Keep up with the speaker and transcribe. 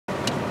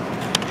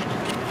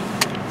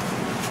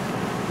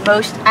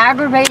Most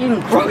aggravating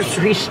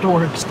grocery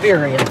store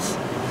experience.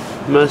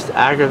 Most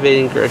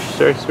aggravating grocery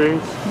store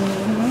experience?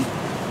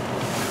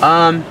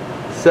 Mm-hmm.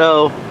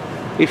 So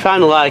we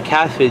found a lot of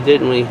cat food,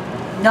 didn't we?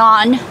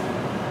 None.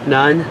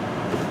 None?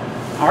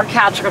 Our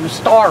cats are gonna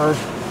starve.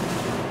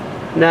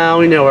 No,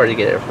 we know where to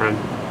get it from.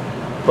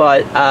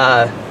 But,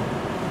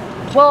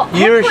 well,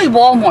 hopefully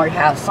Walmart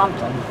has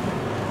something.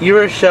 You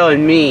were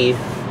showing me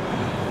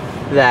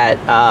that,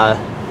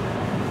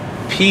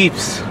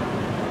 Peeps,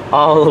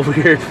 all the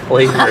weird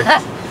flavors.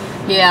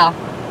 Yeah.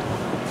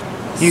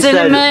 You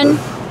cinnamon.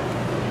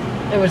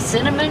 There was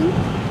cinnamon,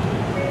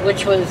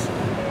 which was...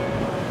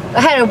 It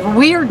had a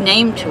weird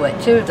name to it,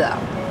 too, though.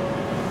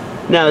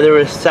 No, there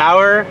was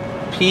sour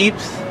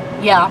Peeps.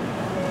 Yeah.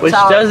 Which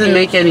doesn't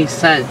make any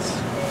sense.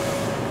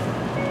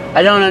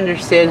 I don't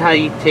understand how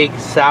you take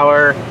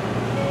sour...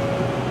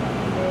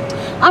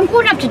 I'm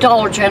going up to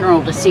Dollar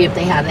General to see if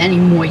they have any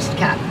moist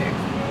cat food.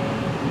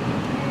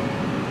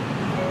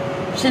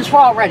 Since we're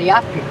already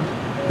up here.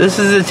 This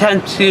is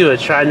attempt 2 at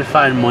trying to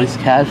find moist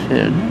cat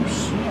food. Oh,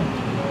 shit.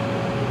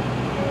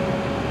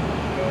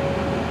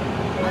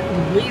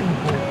 Unbelievable.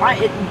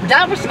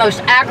 That was the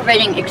most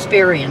aggravating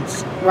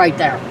experience right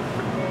there.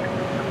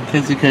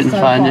 Because you couldn't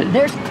find it?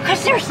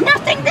 Because there's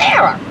nothing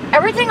there.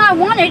 Everything I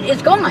wanted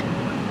is gone.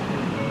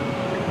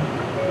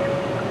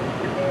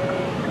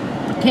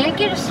 Can't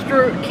get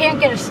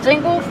a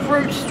single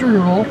fruit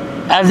strudel.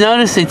 I've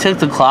noticed they took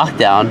the clock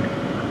down.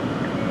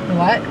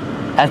 What?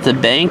 At the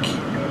bank.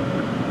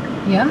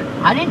 Yeah,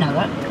 I didn't know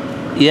that.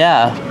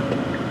 Yeah.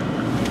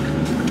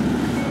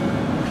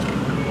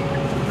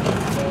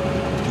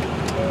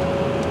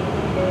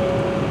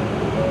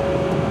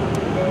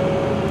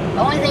 The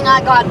only thing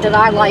I got that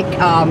I like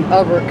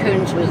over at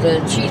Coons was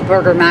a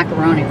cheeseburger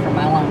macaroni for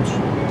my lunch.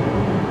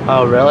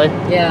 Oh, really?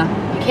 Yeah,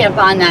 you can't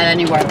find that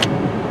anywhere.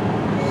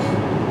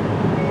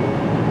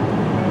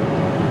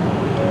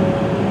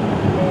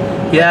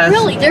 Yes.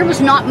 Really, there was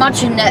not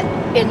much in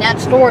that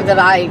store that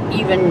I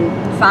even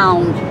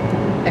found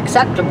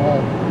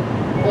acceptable,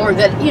 or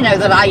that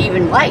that I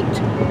even liked.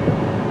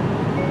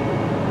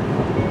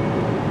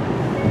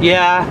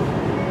 Yeah,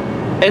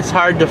 it's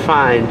hard to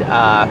find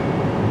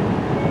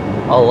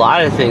a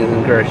lot of things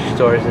in grocery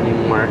stores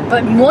anymore.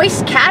 But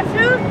moist cat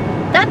food?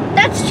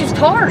 That's just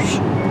harsh.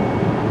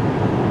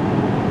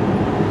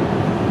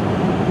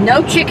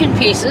 No chicken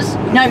pieces.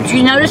 No, did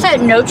you notice that?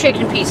 No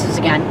chicken pieces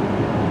again.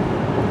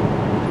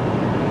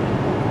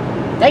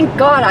 Thank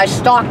God I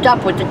stocked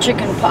up with the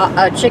chicken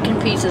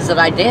pieces that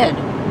I did.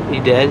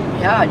 You did?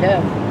 Yeah, I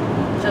did.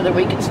 So that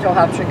we could still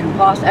have chicken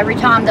pasta. Every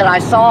time that I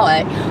saw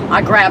it,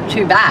 I grabbed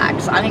 2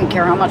 bags. I didn't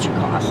care how much it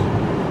cost.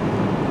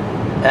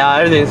 Yeah,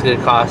 everything's gonna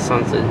cost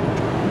something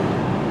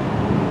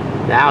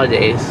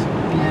nowadays.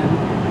 Yeah.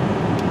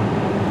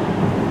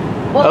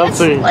 Well,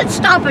 let's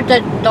stop at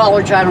the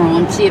Dollar General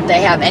and see if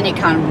they have any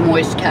kind of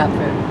moist cat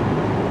food.